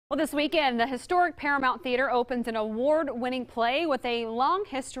Well, this weekend, the historic Paramount Theatre opens an award-winning play with a long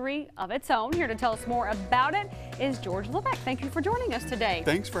history of its own. Here to tell us more about it is George Lebeck. Thank you for joining us today.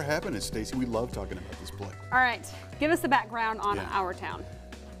 Thanks for having us, Stacy. We love talking about this play. All right, give us the background on Our Town.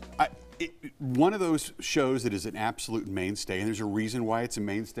 One of those shows that is an absolute mainstay, and there's a reason why it's a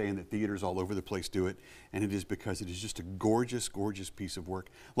mainstay and that theaters all over the place do it, and it is because it is just a gorgeous, gorgeous piece of work.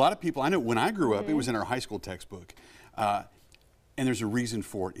 A lot of people, I know when I grew up, it was in our high school textbook. And there's a reason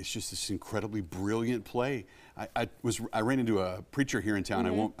for it. It's just this incredibly brilliant play. I ran into a preacher here in town.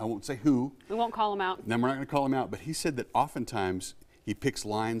 I won't say who. We won't call him out. No, we're not going to call him out. But he said that oftentimes he picks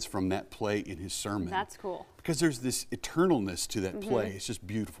lines from that play in his sermon. That's cool. Because there's this eternalness to that play. It's just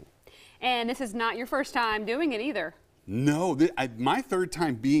beautiful. And this is not your first time doing it either. No, my third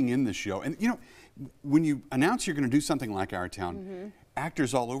time being in the show. And you know, when you announce you're going to do something like Our Town,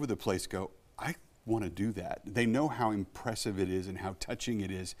 actors all over the place go, I want to do that. They know how impressive it is and how touching it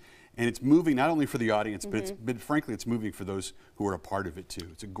is, and it's moving not only for the audience, but frankly, it's moving for those who are a part of it too.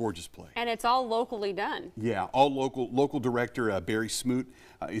 It's a gorgeous play, and it's all locally done. Yeah, all local director Barry Smoot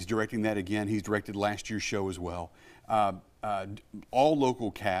is directing that again. He's directed last year's show as well. All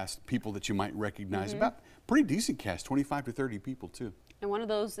local cast, people that you might recognize. About pretty decent cast, 25 to 30 people too. And one of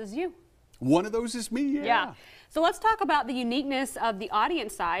those is you. One of those is me, yeah. So let's talk about the uniqueness of the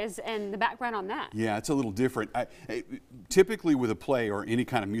audience size and the background on that. Yeah, it's a little different. Typically with a play or any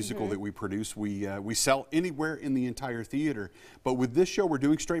kind of musical that we produce, we sell anywhere in the entire theater. But with this show, we're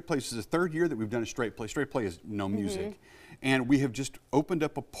doing straight plays. This is the third year that we've done a straight play. Straight play is no music. And we have just opened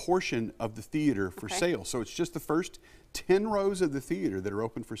up a portion of the theater for sale. So it's just the first 10 rows of the theater that are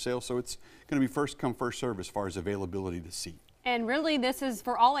open for sale. So it's going to be first come, first serve as far as availability to seat. And really, this is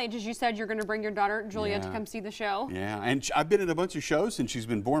for all ages. You said you're going to bring your daughter, Julia, to come see the show. Yeah, and I've been in a bunch of shows since she's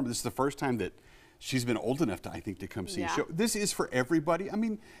been born, but this is the first time that she's been old enough to, I think, to come see a show. This is for everybody. I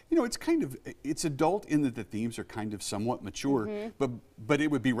mean, you know, it's adult in that the themes are kind of somewhat mature, but it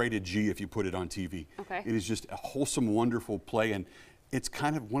would be rated G if you put it on TV. Okay. It is just a wholesome, wonderful play, and it's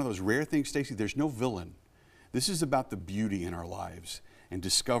kind of one of those rare things, Stacey, there's no villain. This is about the beauty in our lives and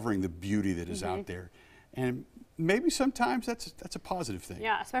discovering the beauty that is out there. And maybe sometimes that's a positive thing.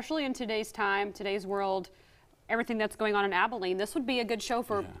 Yeah, especially in today's time, today's world, everything that's going on in Abilene, this would be a good show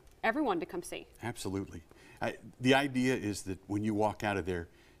for everyone to come see. Absolutely. The idea is that when you walk out of there,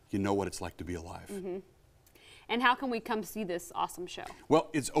 you know what it's like to be alive. And how can we come see this awesome show? Well,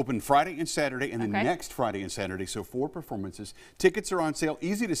 it's open Friday and Saturday, and then next Friday and Saturday, so 4 performances. Tickets are on sale.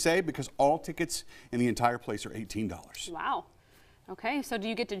 Easy to say because all tickets in the entire place are $18. Wow. Okay, so do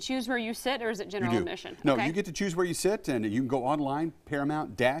you get to choose where you sit, or is it general admission? No, you get to choose where you sit, and you can go online,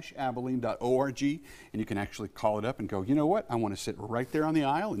 paramount-abilene.org, and you can actually call it up and go, you know what, I want to sit right there on the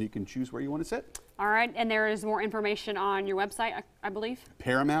aisle, and you can choose where you want to sit. All right, and there is more information on your website, I believe?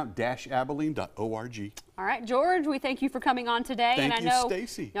 Paramount-abilene.org. All right, George, we thank you for coming on today. Thank and you, I know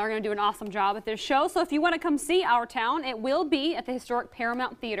Stacy. y'all are going to do an awesome job at this show. So if you want to come see Our Town, it will be at the historic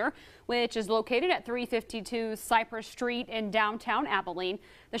Paramount Theatre, which is located at 352 Cypress Street in downtown Abilene.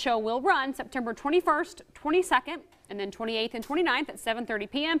 The show will run September 21st, 22nd, and then 28th and 29th at 7:30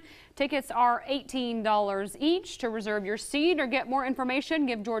 p.m. Tickets are $18 each. To reserve your seat or get more information,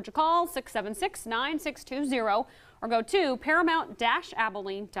 give George a call, 676-9620, or go to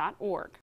paramount-abilene.org.